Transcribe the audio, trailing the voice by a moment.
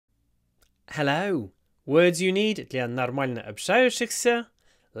Hello! Words you need для нормально общающихся.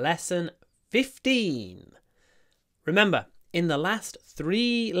 Lesson 15. Remember, in the last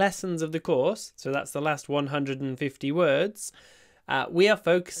 3 lessons of the course, so that's the last 150 words, we are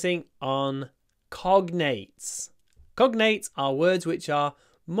focusing on cognates. Cognates are words which are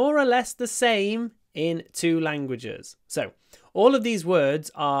more or less the same in 2 languages. So, all of these words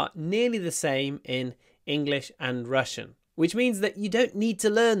are nearly the same in English and Russian, which means that you don't need to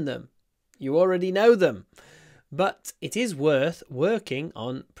learn them. You already know them. But it is worth working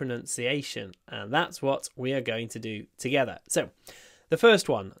on pronunciation, and that's what we are going to do together. So, the first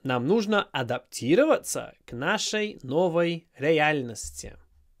one. Нам нужно адаптироваться к нашей новой реальности.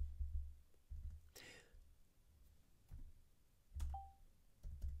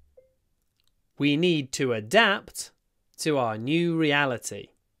 We need to adapt to our new reality.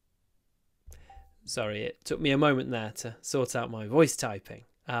 Sorry, it took me a moment there to sort out my voice typing.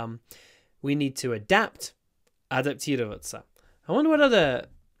 We need to adapt. Адаптироваться. I wonder what other...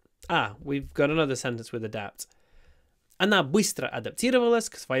 we've got another sentence with adapt. Она быстро адаптировалась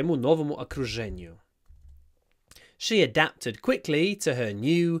к своему новому окружению. She adapted quickly to her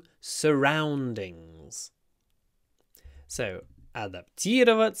new surroundings. So,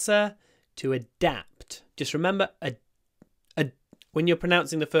 адаптироваться, to adapt. Just remember, when you're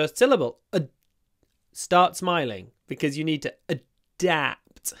pronouncing the first syllable, start smiling, because you need to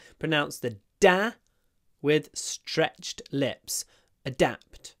adapt. Pronounce the da with stretched lips.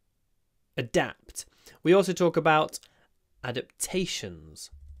 Adapt. Adapt. We also talk about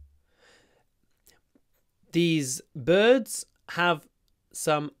adaptations. These birds have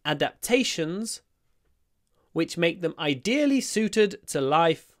some adaptations which make them ideally suited to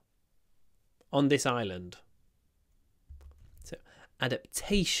life on this island. So,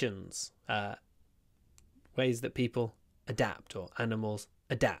 adaptations. Ways that people adapt, or animals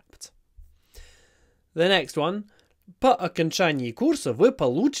adapt. The next one. По окончании курса вы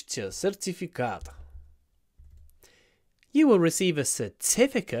получите сертификат. You will receive a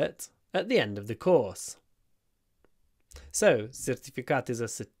certificate at the end of the course. So, certificate is a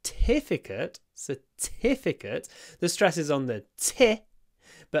certificate. Certificate. The stress is on the t,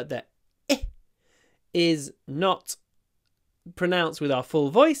 but the I is not pronounced with our full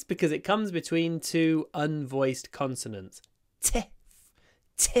voice because it comes between 2 unvoiced consonants. Tif.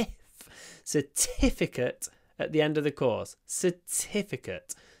 Tif. Certificate at the end of the course.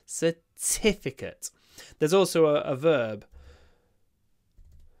 Certificate. Certificate. There's also a verb.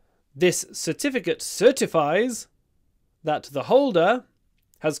 This certificate certifies that the holder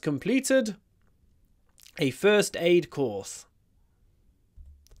has completed a first aid course.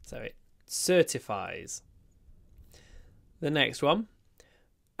 So it certifies. The next one.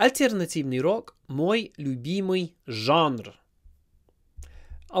 Альтернативный рок – мой любимый жанр.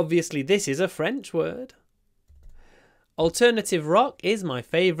 Obviously, this is a French word. Alternative rock is my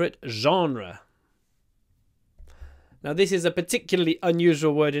favourite genre. Now, this is a particularly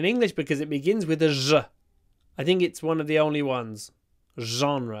unusual word in English because it begins with a j. I think it's one of the only ones.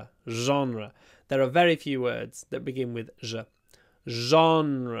 Genre. Genre. There are very few words that begin with j.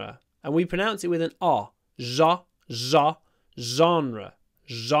 Genre. And we pronounce it with an o. Ja, ja, genre.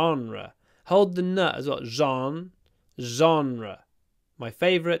 Genre. Hold the n as well. Genre. My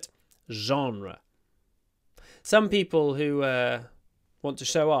favourite genre. Some people who want to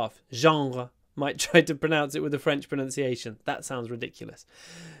show off genre might try to pronounce it with a French pronunciation. That sounds ridiculous.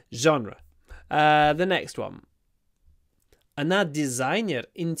 Genre. The next one. Она дизайнер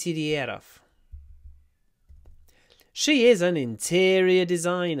интерьеров. She is an interior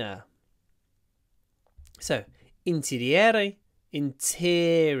designer. So, interiere,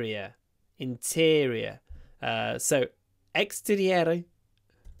 interior, interior. So, exteriere,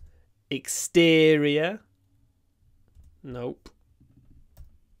 exterior. Nope.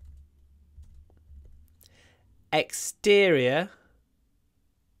 Exterior,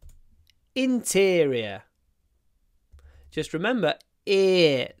 interior. Just remember,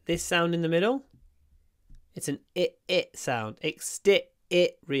 ear, this sound in the middle, it's an it sound.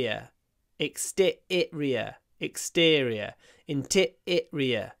 Exterior, exterior, exterior,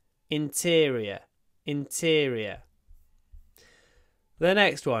 interior, interior, interior. The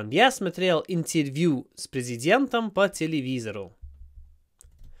next one. Я смотрел интервью с президентом по телевизору.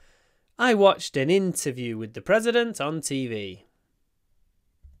 I watched an interview with the president on TV.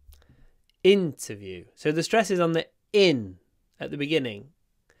 Interview. So the stress is on the in at the beginning.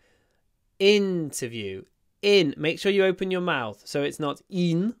 Interview. In. Make sure you open your mouth. So it's not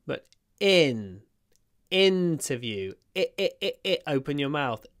in, but in. Interview. Open your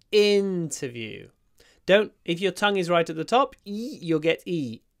mouth. Interview. Don't, if your tongue is right at the top, you'll get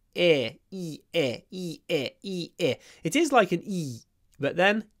E. e, e, e, e, e, e, e. It is like an e, but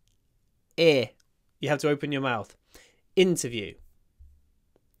then e. You have to open your mouth. Interview.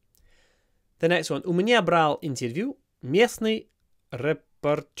 The next one. У меня брал интервью местный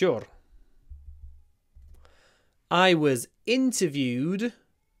репортер. I was interviewed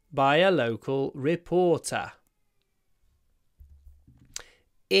by a local reporter.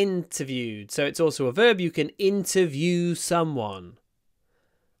 Interviewed. So it's also a verb. You can interview someone.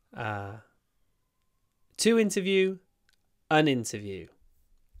 To interview, an interview.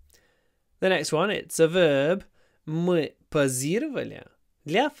 The next one, it's a verb. Мы позировали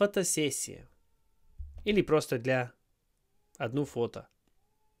для фотосессии. Или просто для одну фото.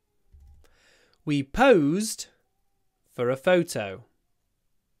 We posed for a photo.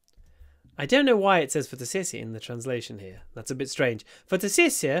 I don't know why it says фотосессия in the translation here. That's a bit strange.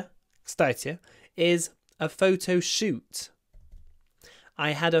 Фотосессия, кстати, is a photo shoot.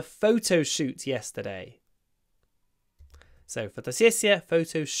 I had a photo shoot yesterday. So, фотосессия,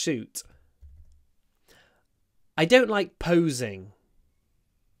 photo shoot. I don't like posing.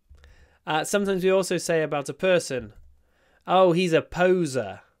 Sometimes we also say about a person, oh, he's a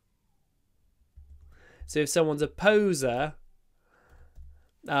poser. So if someone's a poser,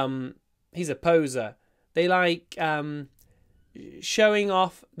 he's a poser. They like showing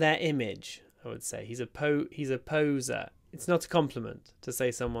off their image, I would say. He's a poser. It's not a compliment to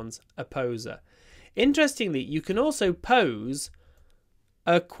say someone's a poser. Interestingly, you can also pose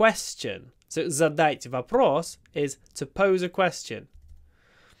a question. So задать вопрос is to pose a question.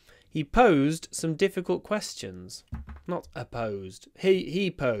 He posed some difficult questions. Not opposed.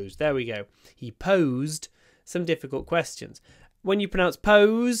 He posed. There we go. He posed some difficult questions. When you pronounce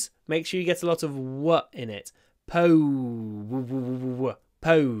pose, make sure you get a lot of w in it. Posed.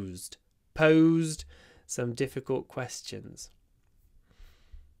 Posed some difficult questions.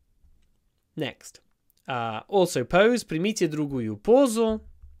 Next. Also pose. Примите другую позу.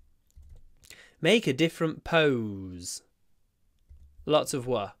 Make a different pose. Lots of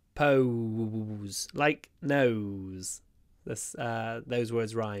w. Pose. Like nose. Those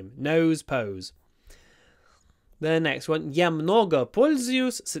words rhyme. Nose, pose. The next one. Я много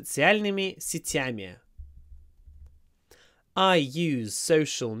пользуюсь социальными сетями. I use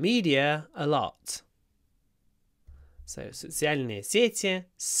social media a lot. So, социальные сети,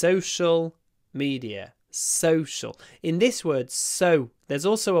 social media. Social. In this word, so, there's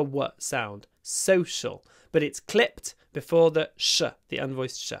also a w sound. Social. But it's clipped before the sh, the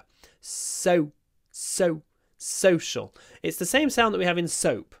unvoiced sh. So, social. It's the same sound that we have in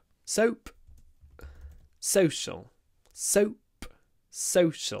soap. Soap, social. Soap,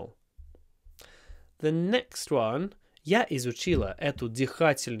 social. The next one. Я изучила эту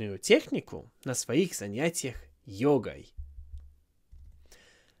дыхательную технику на своих занятиях йогой.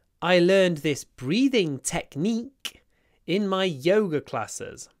 I learned this breathing technique in my yoga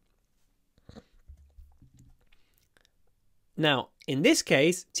classes. Now, in this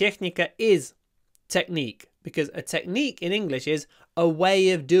case, техника is technique, because a technique in English is a way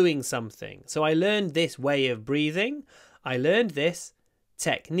of doing something. So I learned this way of breathing. I learned this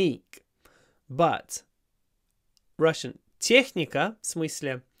technique. But Russian техника, в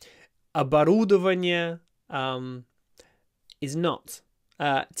смысле оборудование, is not.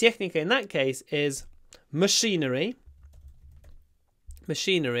 Техника in that case is machinery.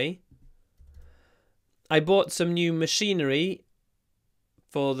 Machinery. I bought some new machinery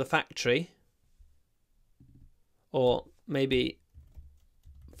for the factory. Or maybe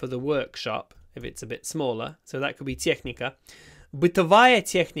for the workshop, if it's a bit smaller. So that could be техника. Бытовая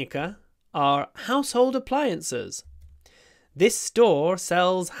техника are household appliances. This store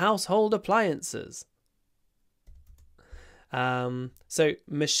sells household appliances. So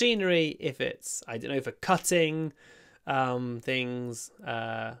machinery, if it's, I don't know, for cutting things,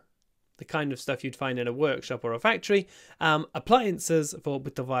 the kind of stuff you'd find in a workshop or a factory. Appliances for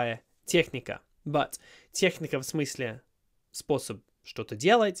бытовая техника. But техника в смысле способ что-то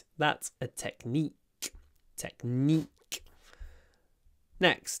делать, that's a technique. Technique.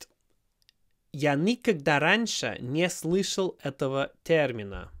 Next. Я никогда раньше не слышал этого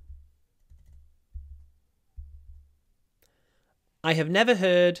термина. I have never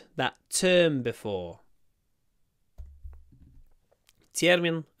heard that term before.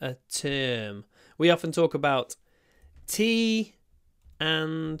 Термин, a term. We often talk about tea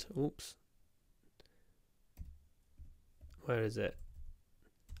and... Oops. Where is it?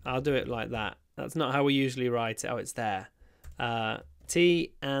 I'll do it like that. That's not how we usually write it. Oh, it's there.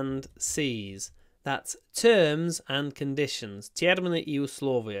 T and C's. That's terms and conditions. Термины и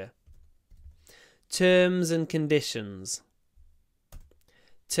условия. Terms and conditions.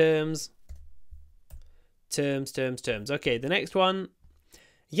 terms. Okay, the next one.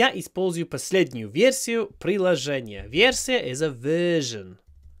 Я использую последнюю версию приложения. Версия is a version.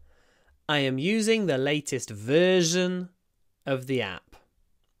 I am using the latest version of the app.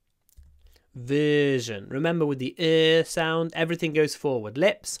 Version. Remember, with the sound, everything goes forward.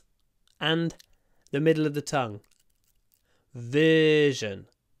 Lips and the middle of the tongue. Version.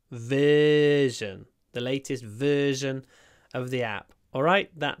 The latest version of the app. All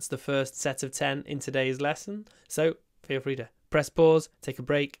right, that's the first set of 10 in today's lesson. So feel free to press pause, take a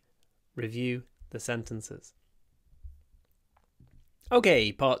break, review the sentences.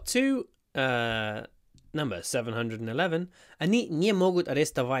 Okay, part 2, number 711. Они не могут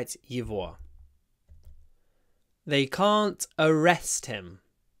арестовать его. They can't arrest him.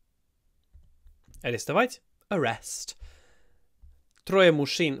 Арестовать, arrest. Трое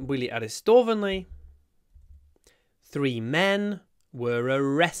мужчин были арестованы. 3 men were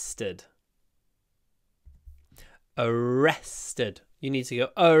arrested. Arrested. You need to go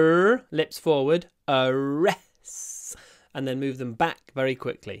lips forward, arrest, and then move them back very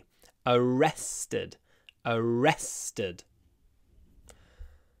quickly. Arrested. The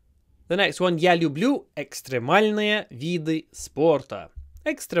next one. Я люблю экстремальные виды спорта.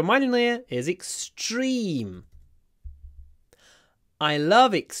 Экстремальные is extreme. I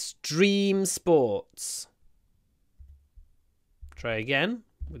love extreme sports. Try again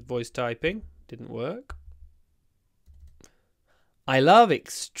with voice typing. Didn't work. I love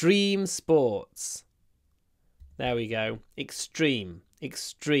extreme sports. There we go. Extreme.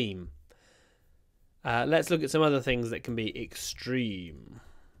 Let's look at some other things that can be extreme.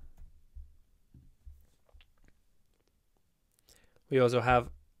 We also have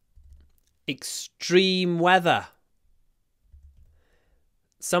extreme weather.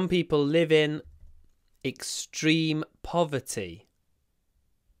 Some people live in extreme poverty.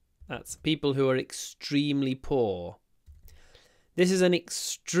 That's people who are extremely poor. This is an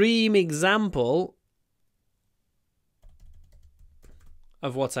extreme example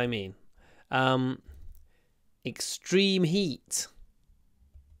of what I mean. Extreme heat.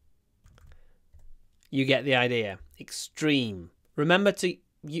 You get the idea. Extreme. Remember to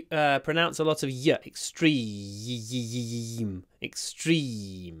pronounce a lot of y. Extreme.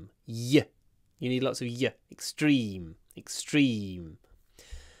 Y. You need lots of y. Extreme.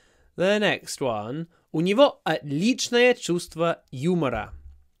 The next one. У него отличное чувство юмора.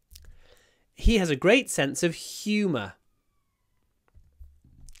 He has a great sense of humor.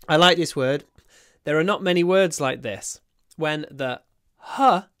 I like this word. There are not many words like this when the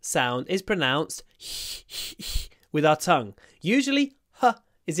h sound is pronounced with our tongue. Usually h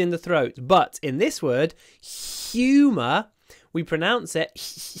is in the throat, but in this word, humor, we pronounce it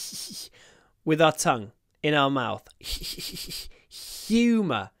with our tongue in our mouth.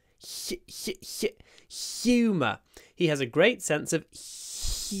 Humor. Humor. He has a great sense of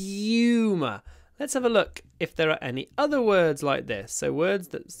humor. Let's have a look if there are any other words like this. So words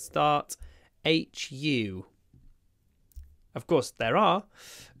that start HU. Of course, there are.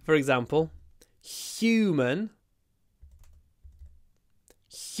 For example, human,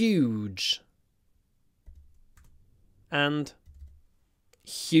 huge, and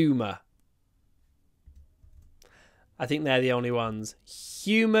humor. I think they're the only ones.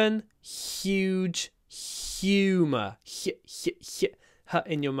 Human, huge, humor. H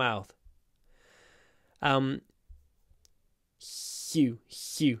in your mouth.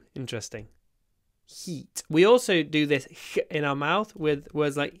 Interesting. Heat. We also do this in our mouth with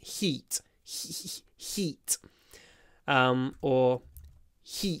words like heat, heat, or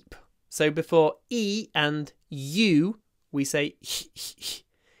heap. So before E and U, we say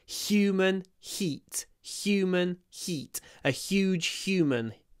human heat. Human heat. A huge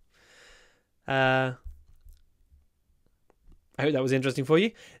human. I hope that was interesting for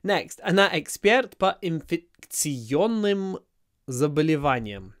you. Next. Она эксперт по инфекционным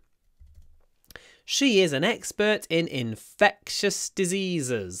заболеваниям. She is an expert in infectious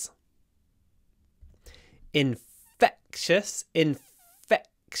diseases. Infectious.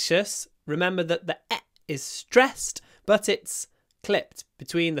 Remember that the e is stressed, but it's clipped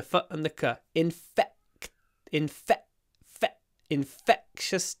between the f and the k.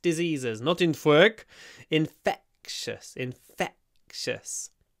 Infectious diseases. Not infec. Infectious.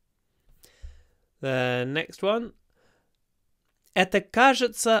 The next one. Это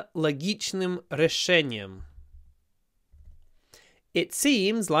кажется логичным решением. It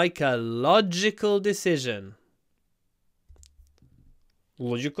seems like a logical decision.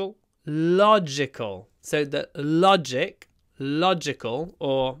 Logical? Logical. So the logical,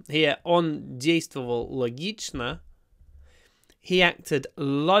 or here он действовал логично, He acted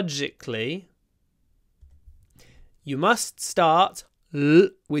logically. You must start L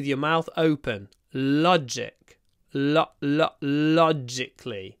with your mouth open. Logic. Logically.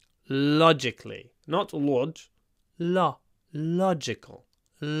 Logically. Not log. Logical.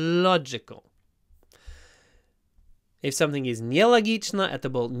 Logical. If something is нелогично, это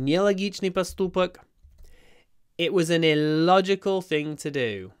был нелогичный поступок. It was an illogical thing to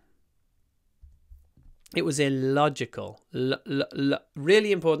do. It was illogical.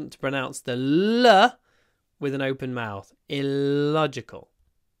 Really important to pronounce the L with an open mouth. Illogical.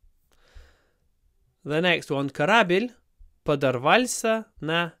 The next one. Корабль подорвался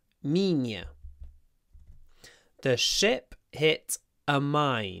на мине. The ship hit a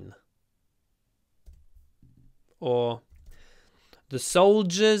mine. Or the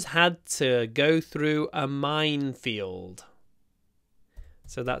soldiers had to go through a minefield.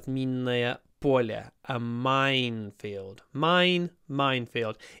 So that's минное поле, a minefield.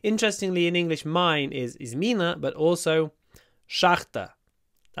 Minefield. Interestingly, in English, mine is mina, but also шахта.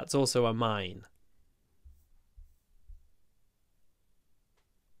 That's also a mine.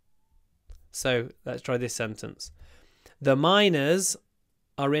 So let's try this sentence. The miners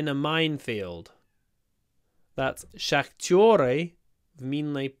are in a minefield. That's шахтеры в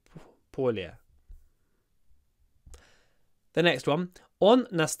минной поле. The next one. Он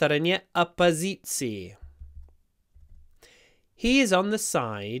на стороне оппозиции. He is on the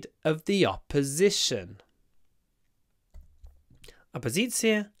side of the opposition.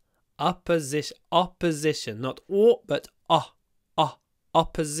 Оппозиция, opposition. Not o, but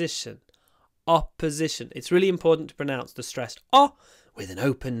opposition. Opposition. It's really important to pronounce the stressed o with an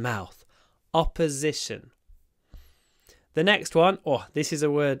open mouth. Opposition. The next one, this is a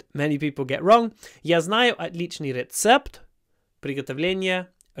word many people get wrong. Я знаю отличный рецепт приготовления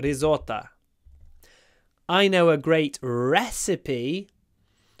risotto. I know a great recipe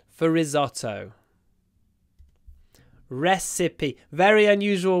for risotto. Recipe. Very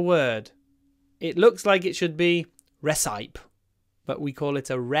unusual word. It looks like it should be recipe, but we call it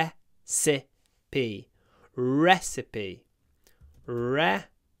a recipe. Recipe.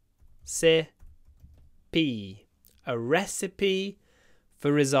 Recipe. A recipe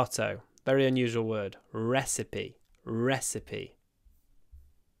for risotto. Very unusual word. Recipe. Recipe.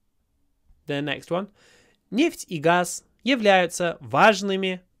 The next one. Нефть и газ являются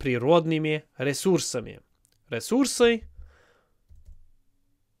важными природными ресурсами. Ресурсы.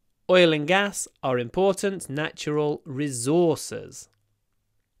 Oil and gas are important natural resources.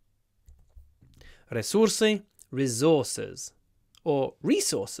 Ресурсы, resources. Or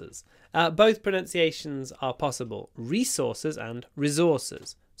resources. Both pronunciations are possible. Resources and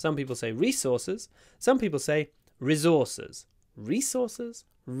resources. Some people say resources. Some people say resources. Resources,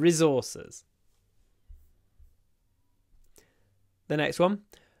 resources. The next one.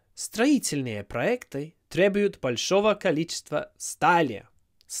 Строительные проекты требуют большого количества стали.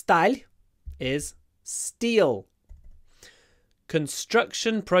 Сталь is steel.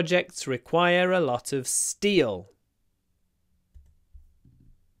 Construction projects require a lot of steel.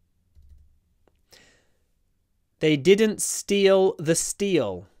 They didn't steal the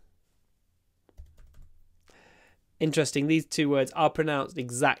steel. Interesting, these two words are pronounced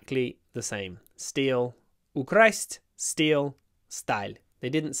exactly the same. Steal, украсть, steal, сталь. They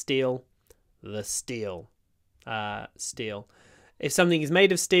didn't steal the steel. Steel. If something is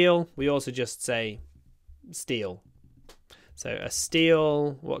made of steel, we also just say steel. So a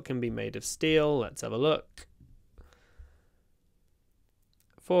steel, what can be made of steel? Let's have a look.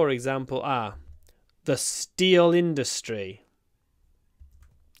 For example, the steel industry.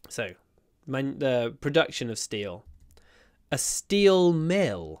 So, the production of steel. A steel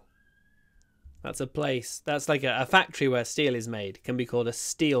mill. That's a place, that's like a factory where steel is made. It can be called a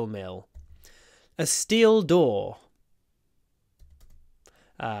steel mill. A steel door.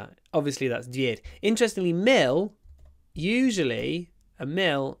 Obviously that's djed. Interestingly, mill, usually a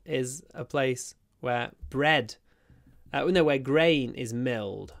mill is a place where bread, where grain is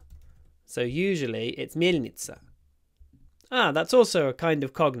milled. So usually it's mielnica. That's also a kind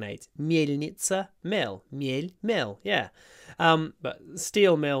of cognate. Mielnica, mill. Miel, mill, yeah. But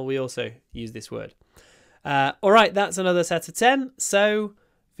steel mill, we also use this word. All right, that's another set of 10. So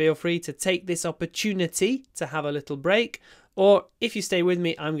feel free to take this opportunity to have a little break. Or if you stay with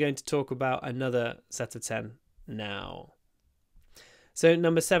me, I'm going to talk about another set of 10 now. So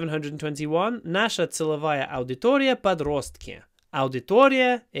number 721. Наша целевая аудитория подростки.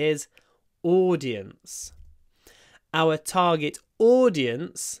 Аудитория is audience. Our target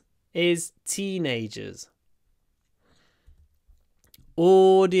audience is teenagers.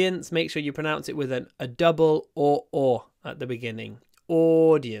 Audience, make sure you pronounce it with a double or. at the beginning.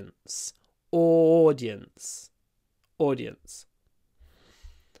 Audience. Audience. Audience.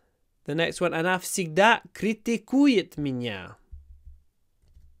 The next one. Она всегда критикует меня.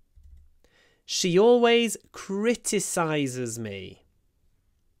 She always criticizes me.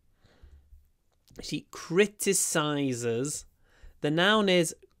 She criticizes. The noun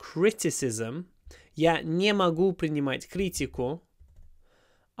is criticism. Я не могу принимать критику.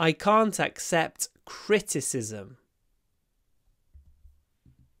 I can't accept criticism.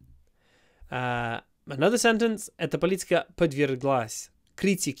 Another sentence. Эта политика подверглась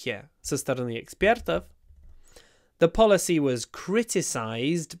критике со стороны экспертов. The policy was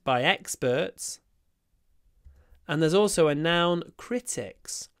criticized by experts. And there's also a noun,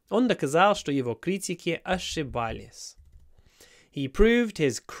 critics. Он доказал, что его критики ошибались. He proved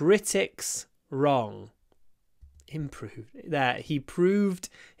his critics wrong. Improved. There, he proved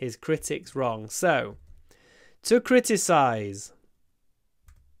his critics wrong. So, to criticize.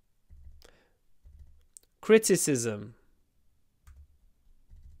 Criticism.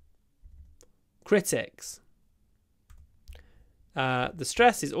 Critics. The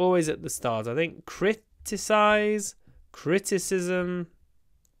stress is always at the start. I think criticize, criticism,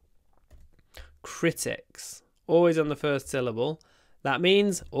 critics. Always on the first syllable. That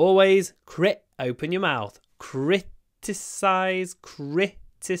means always crit. Open your mouth. Criticize,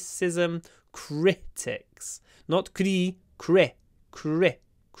 criticism, critics. Not cri, cri.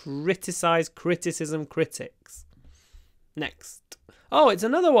 Criticize, criticism, critics. Next. Oh, it's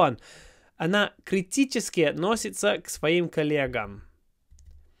another one. Она критически относится к своим коллегам.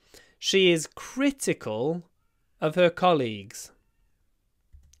 She is critical of her colleagues.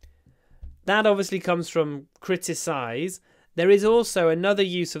 That obviously comes from criticize. There is also another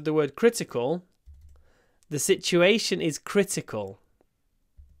use of the word critical. The situation is critical.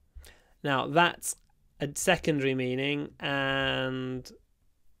 Now, that's a secondary meaning, and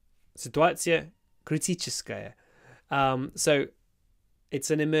ситуация критическая. So, it's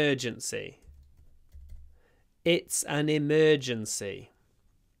an emergency. It's an emergency.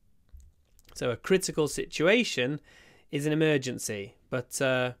 So a critical situation is an emergency, but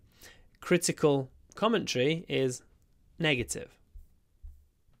critical commentary is negative.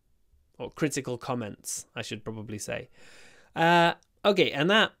 Or critical comments, I should probably say. Окей,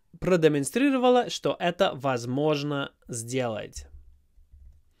 она продемонстрировала, что это возможно сделать.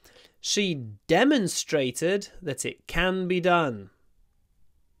 She demonstrated that it can be done.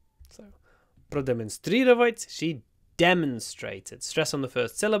 So, продемонстрировать, she demonstrated. Stress on the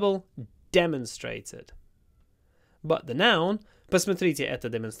first syllable, demonstrated. But the noun, посмотрите эту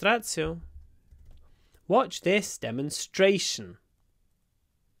демонстрацию. Watch this demonstration.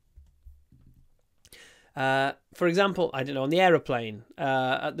 For example, I don't know, on the aeroplane,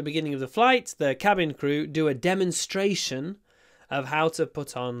 at the beginning of the flight, the cabin crew do a demonstration of how to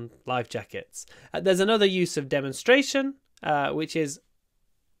put on life jackets. There's another use of demonstration, which is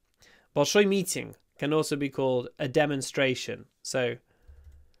большой meeting, can also be called a demonstration. So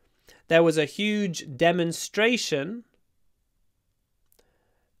there was a huge demonstration.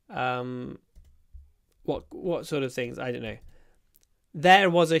 What sort of things? I don't know. There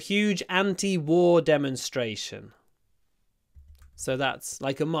was a huge anti-war demonstration. So that's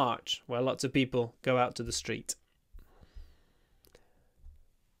like a march where lots of people go out to the street.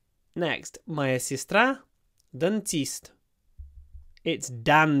 Next, моя сестра dentist. It's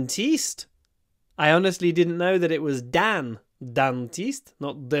dentist. I honestly didn't know that it was dentist,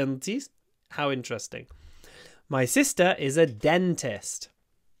 not dentist. How interesting. My sister is a dentist.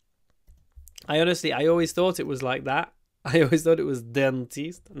 I always thought it was like that. I always thought it was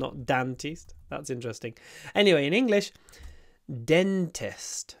dentist, not dentist. That's interesting. Anyway, in English,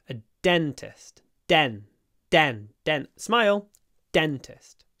 dentist, a dentist, den, smile,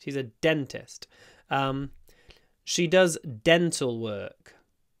 dentist. She's a dentist. She does dental work.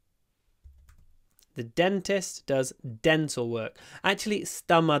 The dentist does dental work. Actually,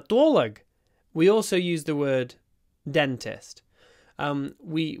 stomatolog, we also use the word dentist.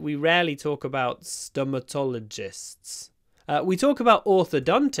 We rarely talk about stomatologists. We talk about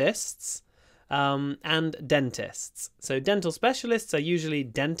orthodontists and dentists. So dental specialists are usually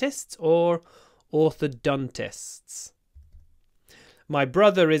dentists or orthodontists. My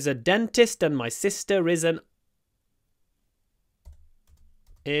brother is a dentist and my sister is an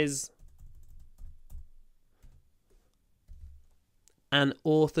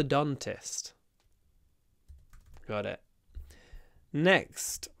orthodontist. Got it.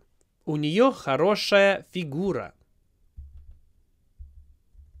 Next. У нее хорошая фигура.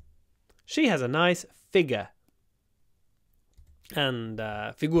 She has a nice figure. And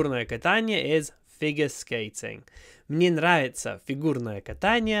фигурное катание is figure skating. Мне нравится фигурное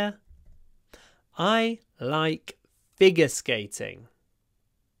катание. I like figure skating.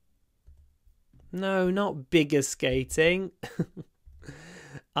 No, not bigger skating.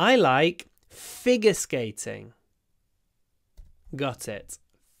 I like figure skating. Got it.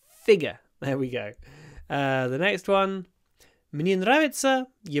 Figure. There we go. The next one. Мне нравится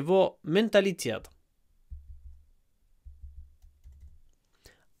его менталитет.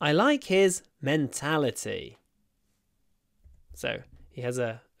 I like his mentality. So, he has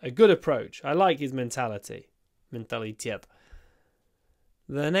a good approach. I like his mentality. Менталитет.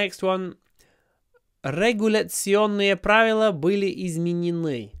 The next one. Регуляционные правила были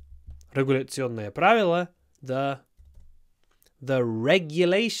изменены. Регуляционные правила, the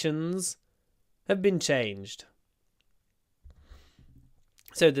regulations have been changed.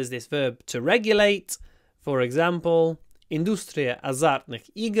 So there's this verb to regulate. For example, индустрия азартных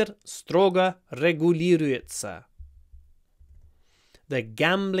игр строго регулируется. The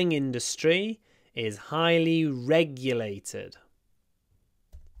gambling industry is highly regulated.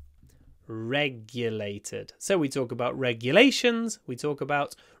 Regulated. So we talk about regulations, we talk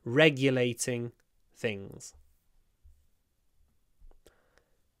about regulating things.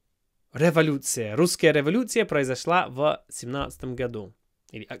 Революция. Русская революция произошла в 17 году.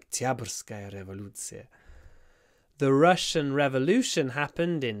 Или Октябрьская революция. The Russian Revolution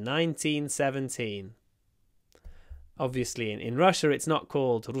happened in 1917. Obviously, in Russia, it's not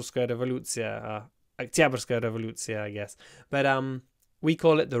called Русская революция, Октябрьская революция, I guess. But we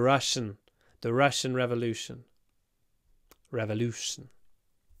call it the Russian Revolution. Revolution.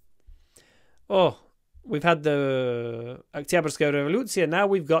 Oh, we've had the Октябрьская революция, now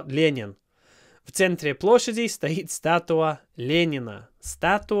we've got Lenin. В центре площади стоит статуя Ленина.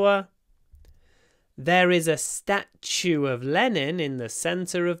 Статуя. There is a statue of Lenin in the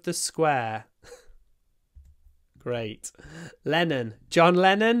center of the square. Great. Lennon. John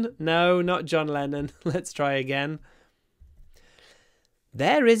Lennon? No, not John Lennon. Let's try again.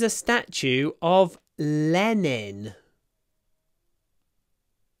 There is a statue of Lenin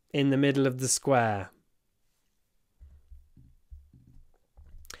in the middle of the square.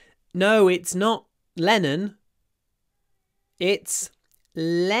 No, it's not Lennon. It's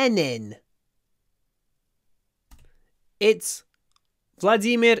Lenin. It's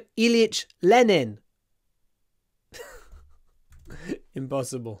Vladimir Ilyich Lenin.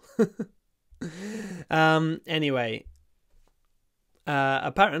 Impossible. Anyway.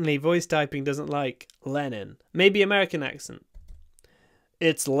 Apparently voice typing doesn't like Lenin. Maybe American accent.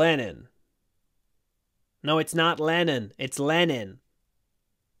 It's Lenin. No, it's not Lenin. It's Lenin.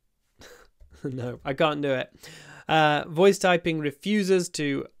 No, I can't do it. Voice typing refuses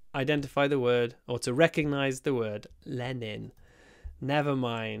to identify the word or to recognize the word Lenin. Never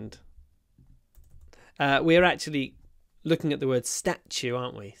mind. We're actually looking at the word statue,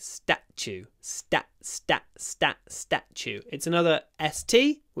 aren't we? Statue. Statue. It's another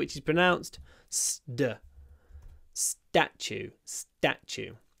ST, which is pronounced st. Statue.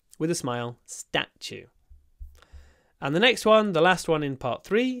 With a smile, statue. And the next one, the last one in part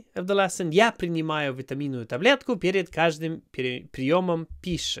 3 of the lesson. Я принимаю витаминную таблетку перед каждым приемом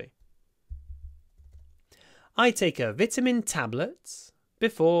пищи. I take a vitamin tablet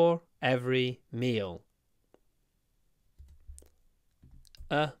before every meal.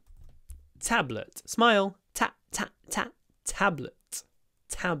 A tablet. Smile. Tablet.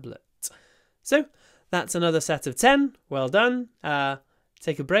 So, that's another set of 10. Well done.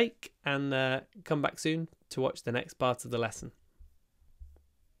 Take a break and come back soon to watch the next part of the lesson.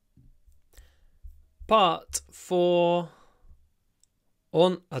 Part 4.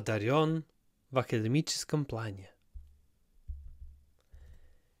 Он одарен в академическом плане.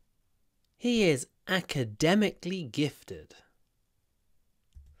 He is academically gifted.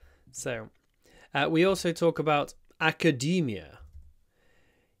 So, we also talk about academia.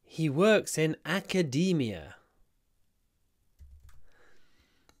 He works in academia.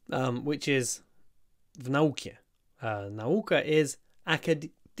 Which is в науке. Nauka is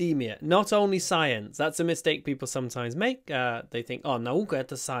academia, not only science. That's a mistake people sometimes make. They think, oh, наука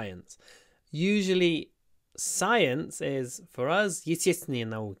это science. Usually, science is, for us, естественные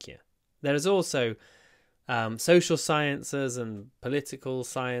науки. There is also social sciences and political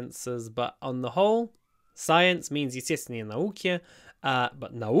sciences, but on the whole, science means естественные науки,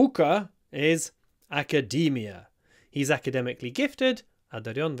 but наука is academia. He's academically gifted,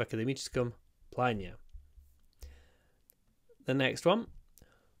 одарен в академическом плане. The next one.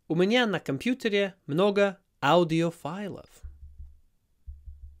 У меня на компьютере много аудиофайлов.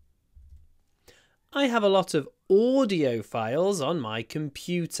 I have a lot of audio files on my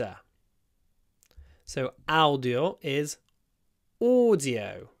computer. So audio is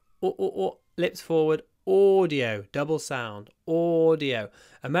audio. Lips forward, audio. Double sound, audio.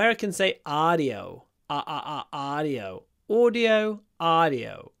 Americans say audio. Audio. Audio,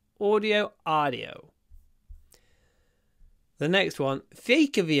 audio. Audio, audio. The next one.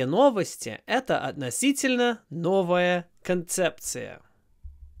 Фейковые новости – это относительно новая концепция.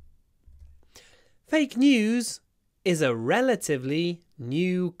 Fake news is a relatively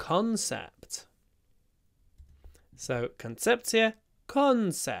new concept. So, концепция,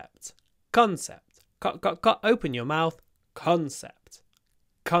 concept. Concept. Open your mouth. Concept.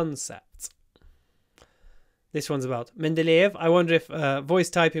 Concept. This one's about Mendeleev. I wonder if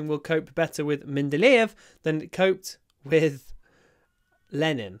voice typing will cope better with Mendeleev than it coped with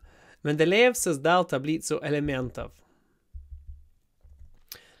Lenin. Mendeleev создал таблицу элементов.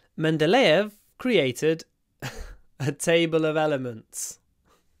 Mendeleev created a table of elements.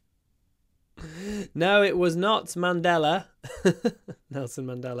 No, it was not Mandela. Nelson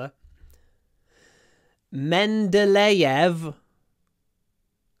Mandela. Mendeleev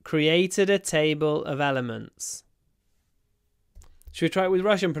created a table of elements. Should we try it with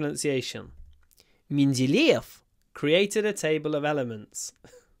Russian pronunciation? Mendeleev created a table of elements.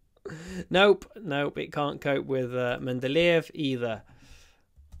 Nope, it can't cope with Mendeleev either.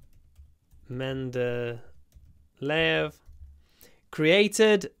 Mendeleev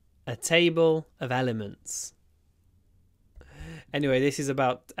created a table of elements. Anyway, this is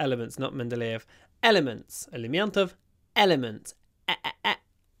about elements, not Mendeleev. Elements. Элементов. Element.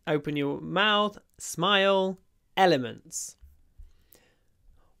 Open your mouth. Smile. Elements.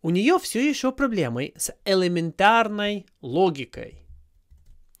 У нее все еще проблемы с элементарной логикой.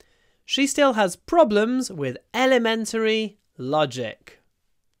 She still has problems with elementary logic.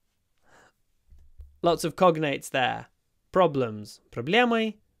 Lots of cognates there. Problems.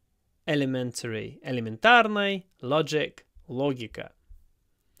 Проблемы. Elementary. Элементарной. Logic. Логика.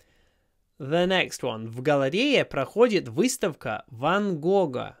 The next one. В галерее проходит выставка Ван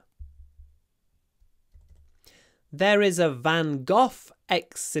Гога. There is a Van Gogh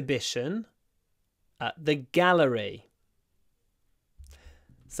exhibition at the gallery.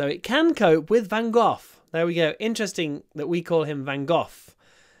 So it can cope with Van Gogh. There we go. Interesting that we call him Van Gogh.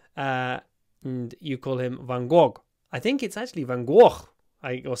 And you call him Van Gogh. I think it's actually Van Gogh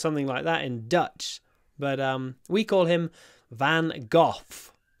or something like that in Dutch. But we call him Van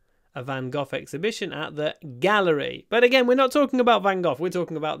Gogh. A Van Gogh exhibition at the gallery. But again, we're not talking about Van Gogh. We're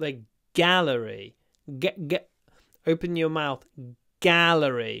talking about the gallery. Open your mouth.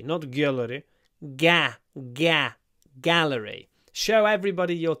 Gallery. Not gallery. Gallery. Show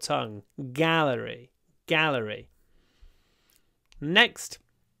everybody your tongue. Gallery. Gallery. Next.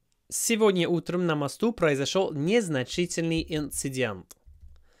 Сегодня утром на мосту произошел незначительный инцидент.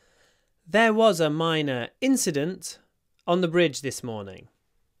 There was a minor incident on the bridge this morning.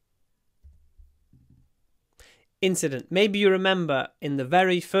 Incident. Maybe you remember in the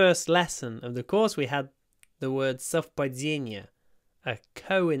very first lesson of the course we had the word совпадение, a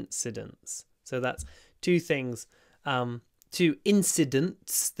coincidence. So that's two things, two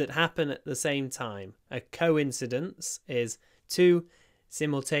incidents that happen at the same time. A coincidence is two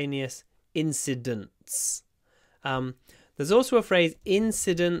simultaneous incidents. There's also a phrase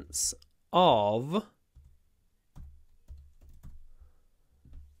incidents of.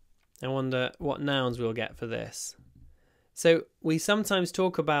 I wonder what nouns we'll get for this. So we sometimes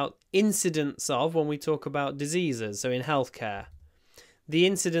talk about incidents of when we talk about diseases. So in healthcare, the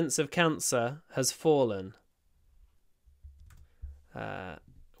incidence of cancer has fallen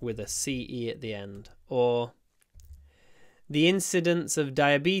with a CE at the end. Or the incidence of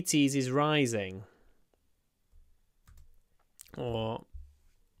diabetes is rising. Or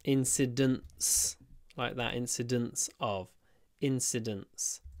incidents, like that, incidents of,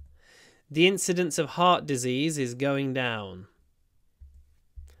 incidents. The incidence of heart disease is going down.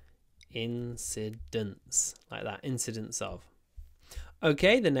 Incidents, like that, incidents of.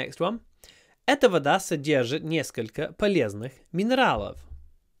 Okay, the next one. Эта вода содержит несколько полезных минералов.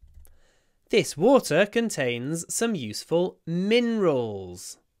 This water contains some useful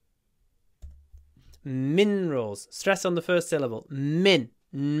minerals. Minerals. Stress on the first syllable.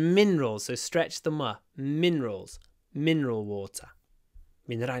 Minerals. So stretch the m. Minerals. Mineral water.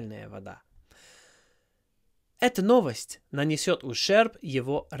 Минеральная вода. Эта новость нанесет ущерб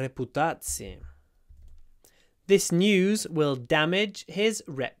его репутации. This news will damage his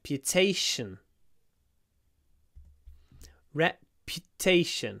reputation.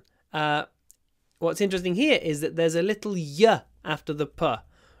 Reputation. What's interesting here is that there's a little y after the p.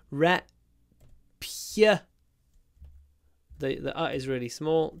 The is really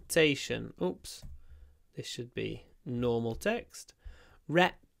small. Tation. Oops. This should be normal text.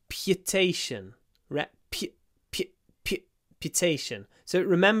 Reputation. Reputation. So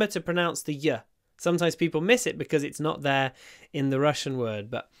remember to pronounce the y. Sometimes people miss it because it's not there in the Russian word,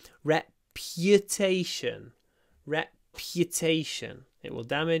 but reputation. Reputation. It will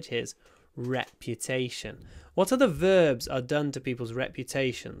damage his reputation. What other verbs are done to people's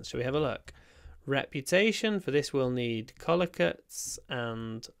reputations? Shall we have a look? Reputation, for this we'll need collocates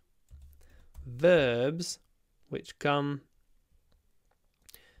and verbs which come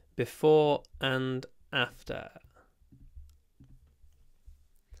before and after.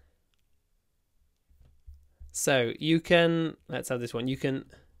 So you can, let's have this one. You can,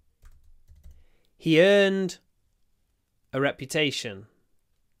 he earned a reputation.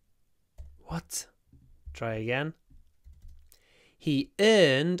 What? Try again. He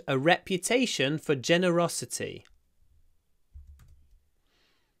earned a reputation for generosity.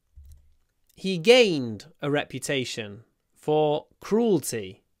 He gained a reputation for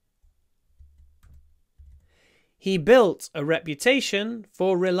cruelty. He built a reputation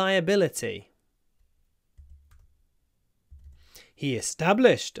for reliability. He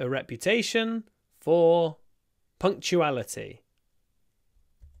established a reputation for punctuality.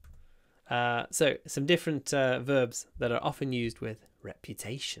 So some different verbs that are often used with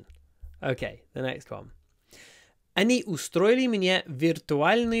reputation. Okay, the next one. Они устроили мне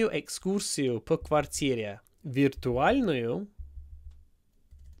виртуальную экскурсию по квартире. Виртуальную?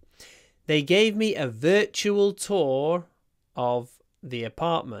 They gave me a virtual tour of the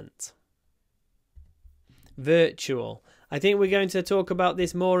apartment. Virtual. I think we're going to talk about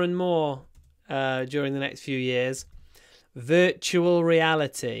this more and more during the next few years. Virtual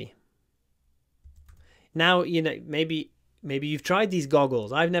reality. Now, you know, maybe you've tried these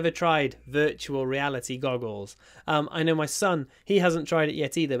goggles. I've never tried virtual reality goggles. I know my son, he hasn't tried it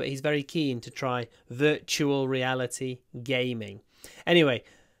yet either, but he's very keen to try virtual reality gaming. Anyway,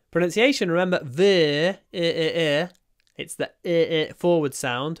 pronunciation, remember, it's the forward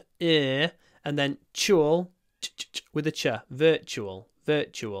sound, and then chual, with a ch,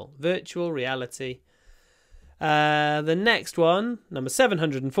 virtual reality. The next one, number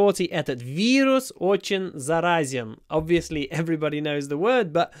 740, этот вирус очень заразен. Obviously, everybody knows the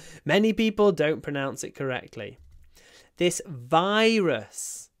word, but many people don't pronounce it correctly. This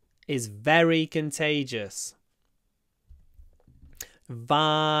virus is very contagious.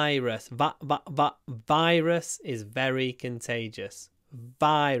 Virus. Virus is very contagious.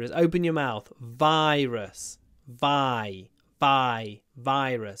 Virus. Open your mouth. Virus.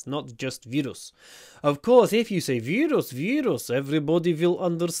 Virus, not just virus. Of course, if you say virus, everybody will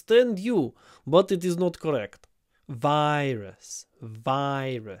understand you, but it is not correct. Virus.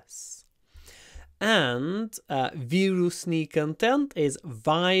 And вирусный контент is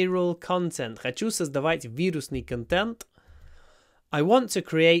viral content. Хочу создавать вирусный контент. I want to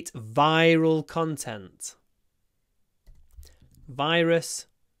create viral content. Virus,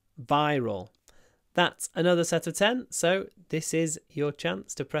 viral. That's another set of 10, so this is your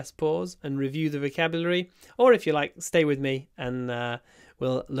chance to press pause and review the vocabulary, or if you like, stay with me and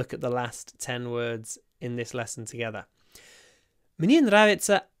we'll look at the last 10 words in this lesson together. Мне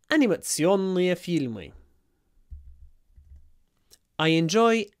нравятся анимационные фильмы. I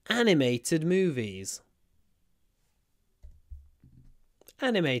enjoy animated movies.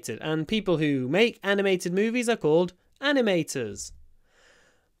 Animated, and people who make animated movies are called animators.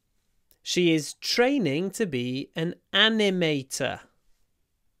 She is training to be an animator.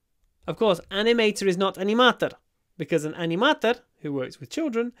 Of course, animator is not animator, because an animator, who works with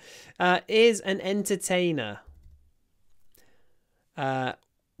children, is an entertainer.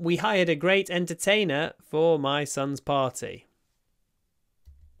 We hired a great entertainer for my son's party.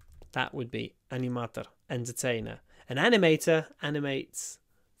 That would be animator, entertainer. An animator animates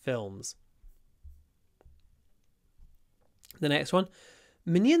films. The next one.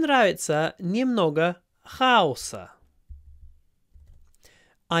 Мне нравится немного хаоса.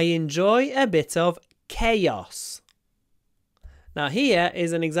 I enjoy a bit of chaos. Now here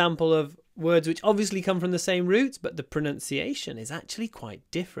is an example of words which obviously come from the same root, but the pronunciation is actually quite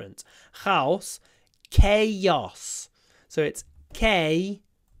different. Chaos, chaos. So it's K,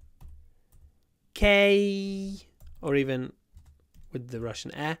 or even with the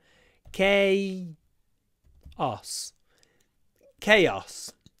Russian air, chaos.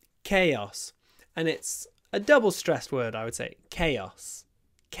 Chaos. And it's a double stressed word, I would say. Chaos.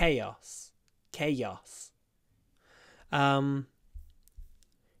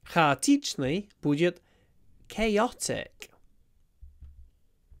 Хаотичный будет chaotic.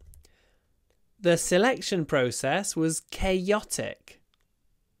 The selection process was chaotic.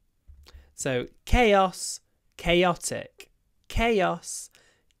 So chaos, chaotic. Chaos,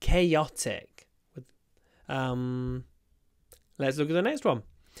 chaotic. Let's look at the next one.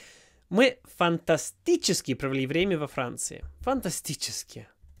 Мы фантастически провели время во Франции. Фантастически.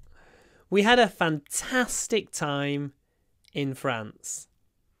 We had a fantastic time in France.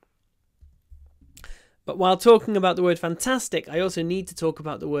 But while talking about the word fantastic, I also need to talk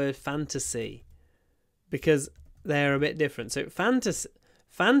about the word fantasy, because they're a bit different. So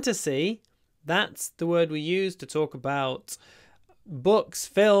fantasy, that's the word we use to talk about books,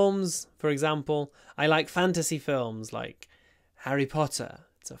 films, for example. I like fantasy films like Harry Potter.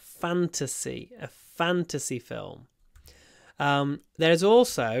 It's a fantasy film. There's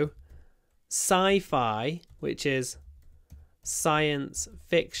also sci-fi, which is science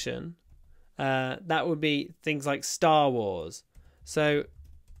fiction. That would be things like Star Wars. So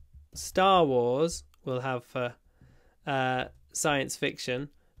Star Wars will have for science fiction.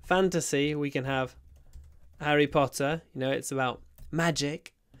 Fantasy, we can have Harry Potter. You know, it's about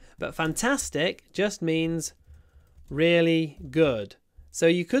magic. But fantastic just means really good. So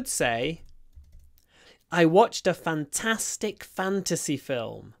you could say, I watched a fantastic fantasy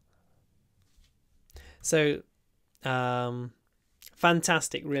film. So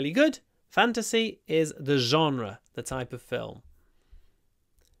fantastic, really good. Fantasy is the genre, the type of film.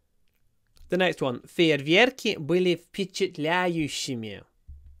 The next one. Фейерверки были впечатляющими.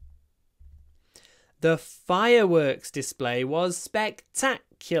 The fireworks display was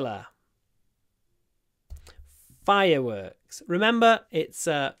spectacular. Fireworks. Remember, it's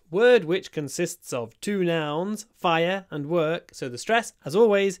a word which consists of two nouns, fire and work. So the stress, as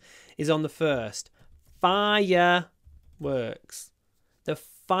always, is on the first. Fireworks. The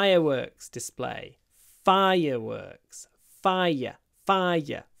fireworks display. Fireworks. Fire.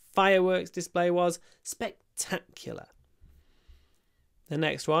 Fireworks display was spectacular. The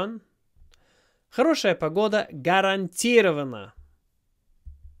next one. Хорошая погода гарантирована.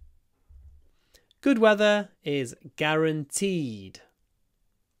 Good weather is guaranteed.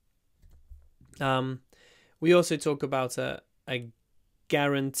 We also talk about a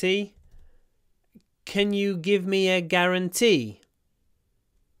guarantee. Can you give me a guarantee?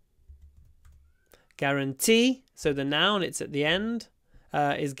 Guarantee, so the noun, it's at the end,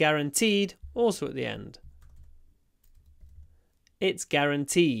 is guaranteed, also at the end. It's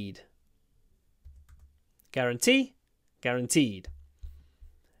guaranteed. Guarantee, guaranteed.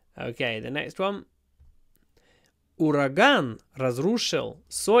 Okay, the next one. Ураган разрушил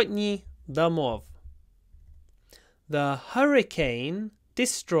сотни домов. The hurricane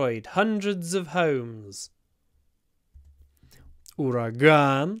destroyed hundreds of homes.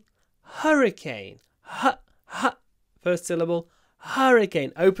 Ураган, hurricane. First syllable,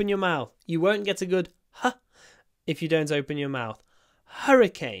 hurricane. Open your mouth. You won't get a good if you don't open your mouth.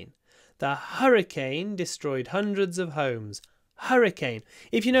 Hurricane. The hurricane destroyed hundreds of homes. Hurricane.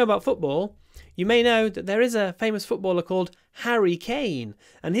 If you know about football, you may know that there is a famous footballer called Harry Kane,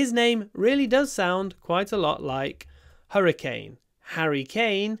 and his name really does sound quite a lot like hurricane. Harry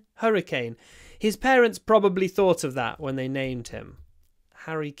Kane, hurricane. His parents probably thought of that when they named him.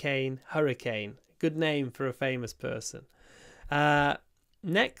 Harry Kane, hurricane. Good name for a famous person.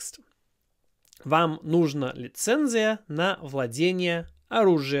 Next. Вам нужна лицензия на владение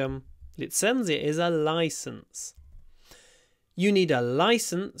оружием. Лицензия is a license. You need a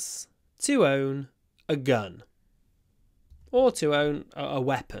license to own a gun. Or to own a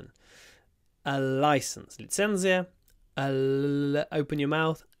weapon. A license. Лицензия. Open your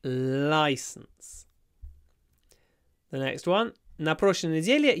mouth. License. The next one. На прошлой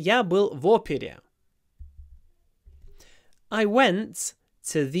неделе я был в опере. I went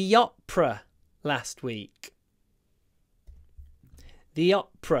to the opera last week. The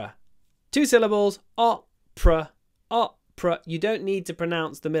opera. Two syllables. Opera. Opera. You don't need to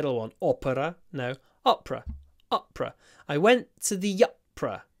pronounce the middle one. Opera. No. Opera. Opera. I went to the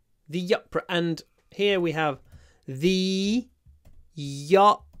opera. The opera. And here we have the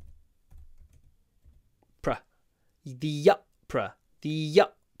opera. The opera. The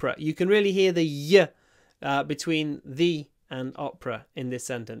opera. You can really hear the y between the and opera in this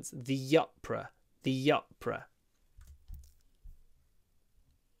sentence. The opera. The opera.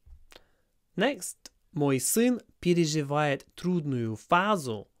 Next. Мой сын переживает трудную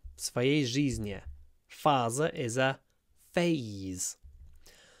фазу в своей жизни. Фаза is a phase.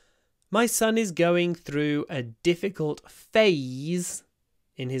 My son is going through a difficult phase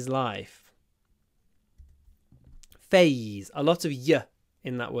in his life. Phase. A lot of y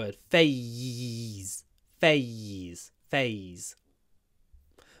in that word. Phase. Phase. Phase.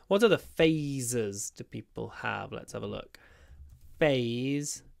 What other phases do people have? Let's have a look.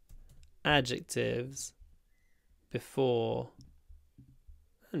 Phase. adjectives before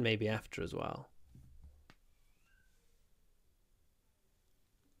and maybe after as well.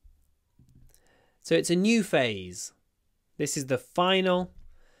 So it's a new phase. This is the final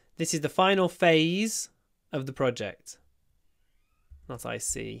phase of the project. Not I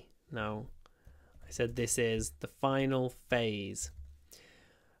see. No. I said this is the final phase.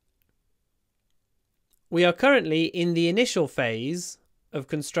 We are currently in the initial phase of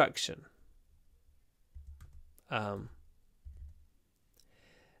construction.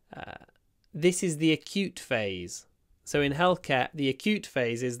 This is the acute phase. So in healthcare, the acute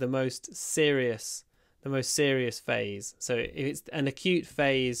phase is the most serious phase. So if it's an acute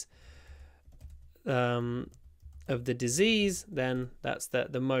phase of the disease, then that's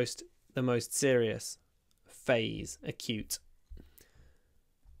the most serious phase, acute.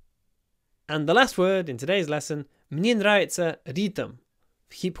 And the last word in today's lesson, мне нравится ритм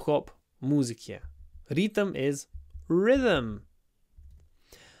в хип-хоп музыке. Rhythm is rhythm.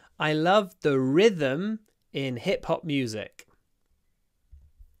 I love the rhythm in hip-hop music.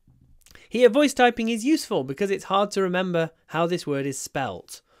 Here, voice typing is useful because it's hard to remember how this word is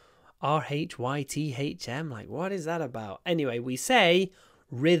spelt. R-H-Y-T-H-M, like what is that about? Anyway, we say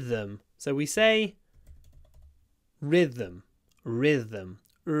rhythm. So we say rhythm, rhythm,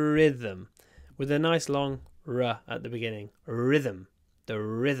 rhythm, with a nice long r at the beginning. Rhythm, the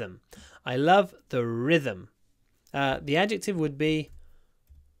rhythm. I love the rhythm. The adjective would be,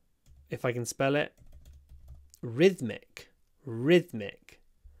 if I can spell it, rhythmic, rhythmic.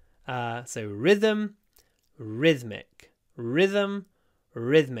 So rhythm, rhythmic, rhythm,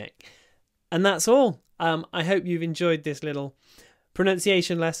 rhythmic. And that's all. I hope you've enjoyed this little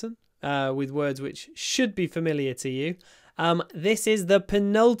pronunciation lesson with words which should be familiar to you. This is the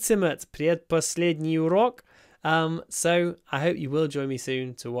penultimate, предпоследний урок. So I hope you will join me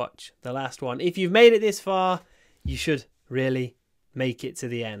soon to watch the last one. If you've made it this far, you should really make it to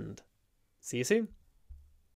the end. See you soon.